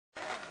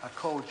I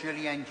call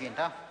Julianne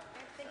Genter.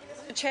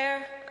 Mr.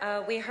 Chair,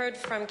 we heard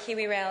from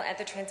KiwiRail at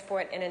the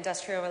Transport and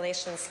Industrial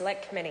Relations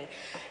Select Committee,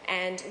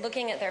 and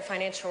looking at their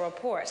financial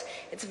report,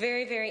 it's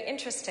very, very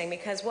interesting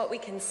because what we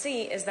can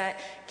see is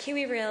that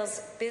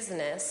KiwiRail's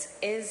business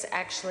is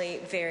actually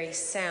very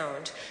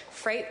sound.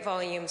 Freight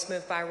volumes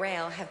moved by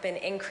rail have been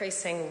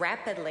increasing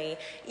rapidly,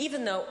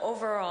 even though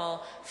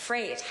overall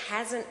freight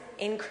hasn't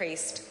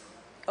increased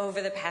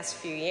over the past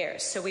few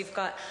years. So we've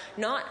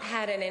not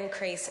had an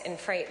increase in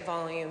freight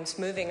volumes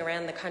moving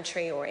around the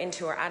country or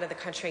into or out of the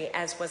country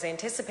as was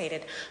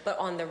anticipated, but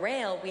on the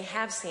rail we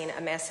have seen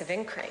a massive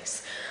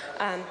increase.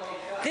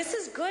 This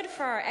is good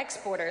for our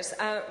exporters.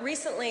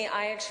 Recently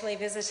I actually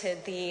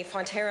visited the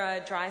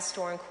Fonterra dry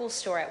store and cool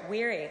store at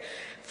Wiri.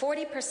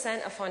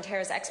 40% of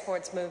Fonterra's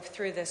exports move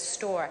through this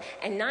store,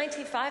 and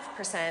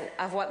 95%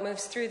 of what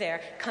moves through there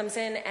comes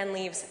in and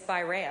leaves by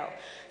rail.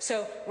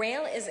 So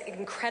rail is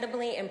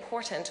incredibly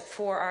important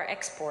for our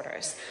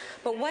exporters.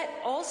 But what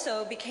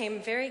also became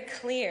very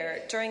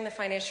clear during the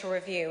financial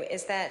review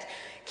is that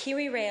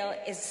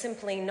KiwiRail is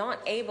simply not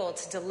able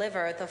to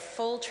deliver the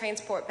full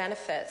transport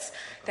benefits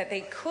that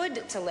they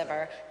could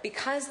deliver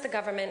because the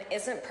government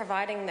isn't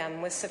providing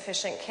them with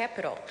sufficient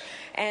capital.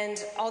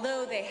 And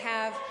although they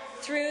have,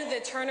 through the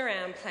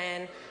turnaround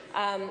plan,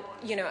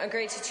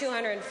 agreed to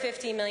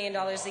 $250 million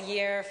a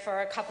year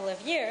for a couple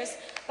of years,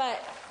 but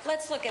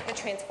let's look at the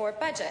transport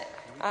budget.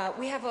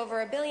 We have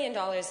over $1 billion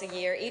a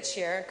year each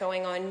year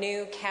going on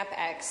new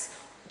CapEx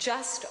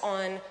just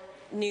on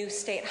new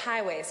state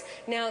highways.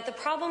 Now, the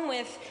problem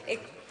with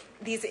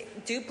these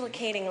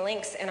duplicating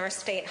links in our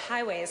state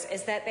highways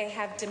is that they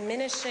have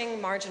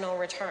diminishing marginal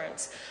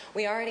returns.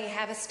 We already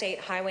have a state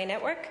highway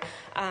network.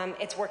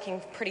 It's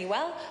working pretty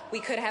well. We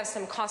could have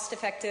some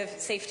cost-effective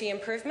safety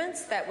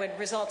improvements that would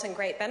result in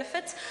great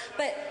benefits,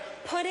 but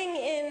putting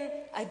in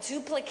a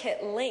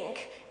duplicate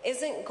link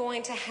isn't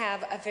going to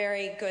have a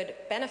very good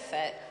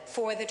benefit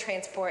for the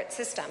transport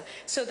system.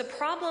 So the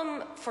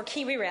problem for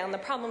KiwiRail and the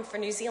problem for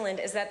New Zealand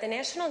is that the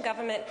national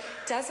government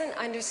doesn't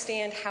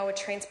understand how a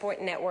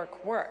transport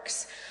network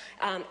works.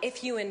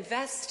 If you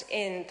invest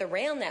in the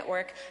rail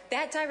network,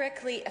 that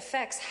directly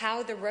affects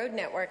how the road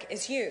network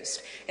is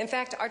used. In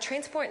fact, our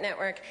transport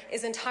network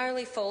is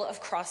entirely full of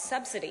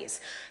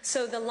cross-subsidies.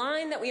 So the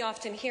line that we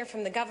often hear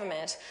from the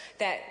government,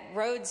 that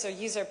roads are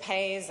user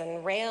pays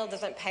and rail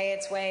doesn't pay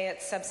its way,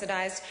 it's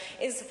subsidized,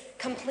 is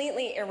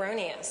completely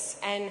erroneous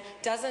and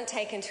doesn't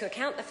take into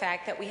account the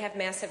fact that we have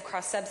massive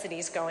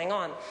cross-subsidies going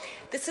on.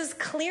 This is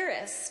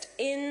clearest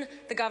in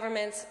the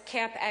government's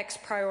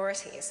CapEx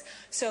priorities.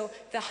 So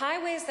the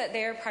highways that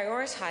they're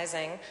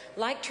prioritizing,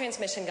 like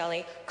Transmission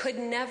Gully, could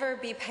never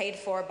be paid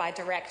for by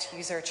direct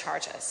user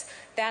charges.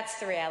 That's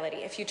the reality.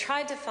 If you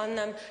tried to fund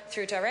them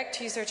through direct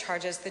user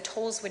charges, the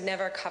tolls would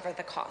never cover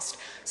the cost.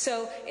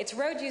 So it's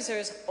road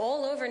users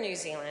all over New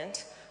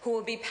Zealand who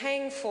will be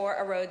paying for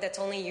a road that's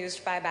only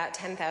used by about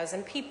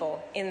 10,000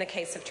 people in the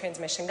case of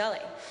Transmission Gully.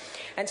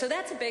 And so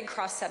that's a big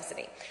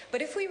cross-subsidy.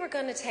 But if we were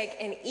going to take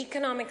an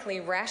economically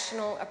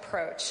rational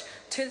approach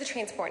to the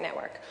transport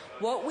network,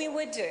 what we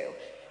would do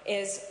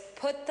is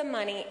put the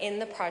money in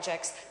the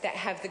projects that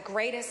have the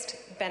greatest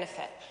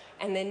benefit.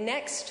 And the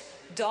next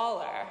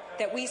dollar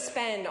that we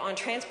spend on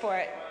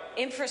transport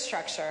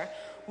infrastructure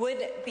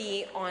would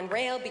be on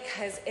rail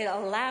because it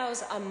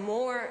allows a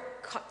more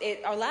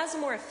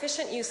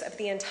efficient use of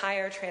the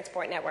entire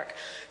transport network.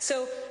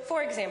 So,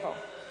 for example,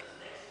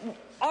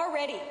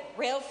 already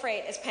rail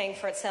freight is paying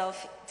for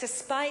itself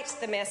despite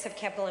the massive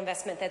capital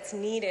investment that's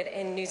needed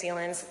in New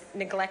Zealand's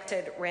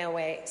neglected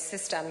railway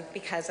system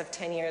because of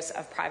 10 years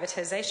of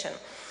privatization.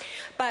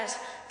 But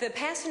the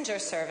passenger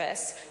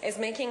service is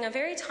making a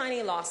very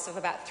tiny loss of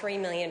about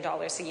 $3 million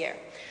a year.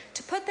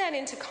 To put that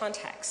into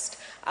context,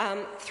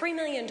 $3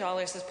 million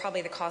is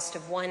probably the cost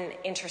of one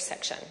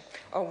intersection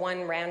or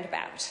one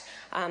roundabout.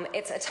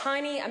 It's a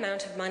tiny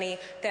amount of money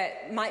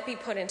that might be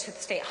put into the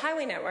state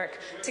highway network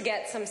to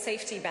get some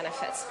safety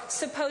benefits,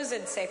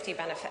 supposed safety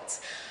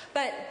benefits.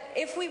 But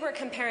if we were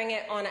comparing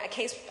it on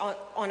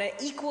an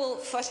equal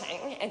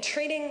footing and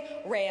treating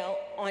rail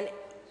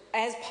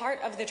as part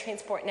of the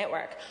transport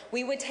network,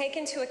 we would take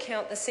into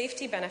account the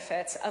safety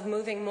benefits of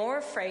moving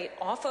more freight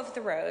off of the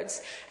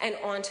roads and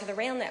onto the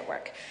rail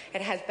network.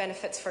 It has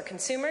benefits for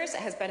consumers, it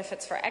has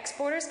benefits for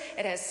exporters,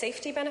 it has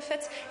safety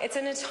benefits. It's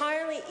an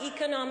entirely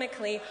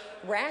economically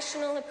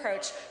rational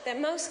approach that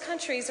most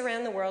countries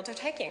around the world are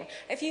taking.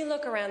 If you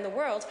look around the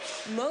world,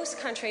 most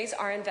countries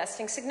are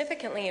investing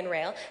significantly in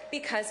rail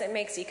because it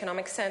makes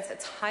economic sense.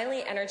 It's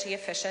highly energy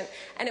efficient,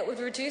 and it would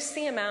reduce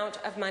the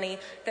amount of money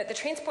that the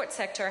transport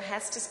sector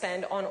has to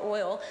spend on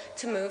oil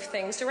to move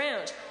things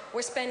around.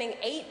 We're spending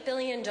 $8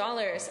 billion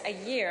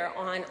a year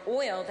on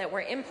oil that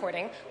we're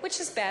importing, which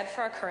is bad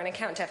for our current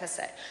account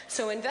deficit.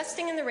 So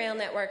investing in the rail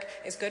network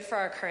is good for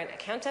our current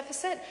account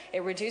deficit.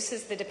 It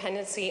reduces the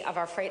dependency of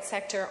our freight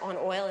sector on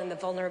oil and the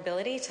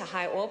vulnerability to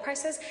high oil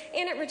prices,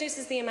 and it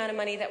reduces the amount of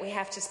money that we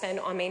have to spend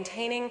on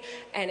maintaining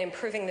and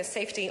improving the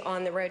safety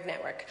on the road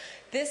network.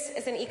 This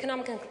is an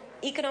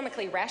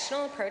economically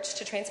rational approach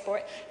to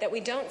transport that we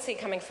don't see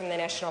coming from the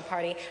National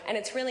Party, and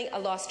it's really a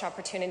lost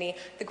opportunity.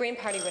 The Green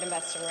Party would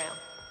invest in rail.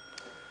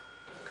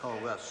 Cool.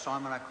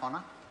 Simon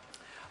O'Connor.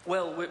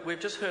 Well, we've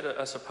just heard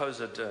a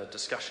supposed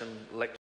discussion lecture